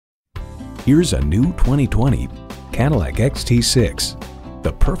Here's a new 2020 Cadillac XT6,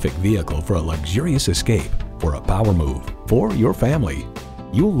 the perfect vehicle for a luxurious escape, for a power move, for your family.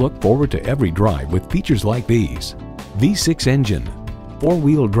 You'll look forward to every drive with features like these: V6 engine,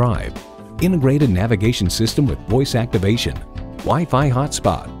 4-wheel drive, integrated navigation system with voice activation, Wi-Fi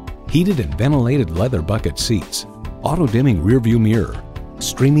hotspot, heated and ventilated leather bucket seats, auto-dimming rearview mirror,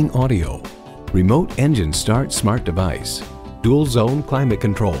 streaming audio, remote engine start smart device, dual zone climate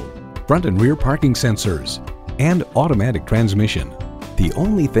control, front and rear parking sensors, and automatic transmission. The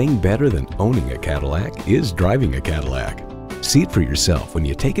only thing better than owning a Cadillac is driving a Cadillac. See it for yourself when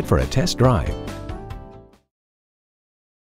you take it for a test drive.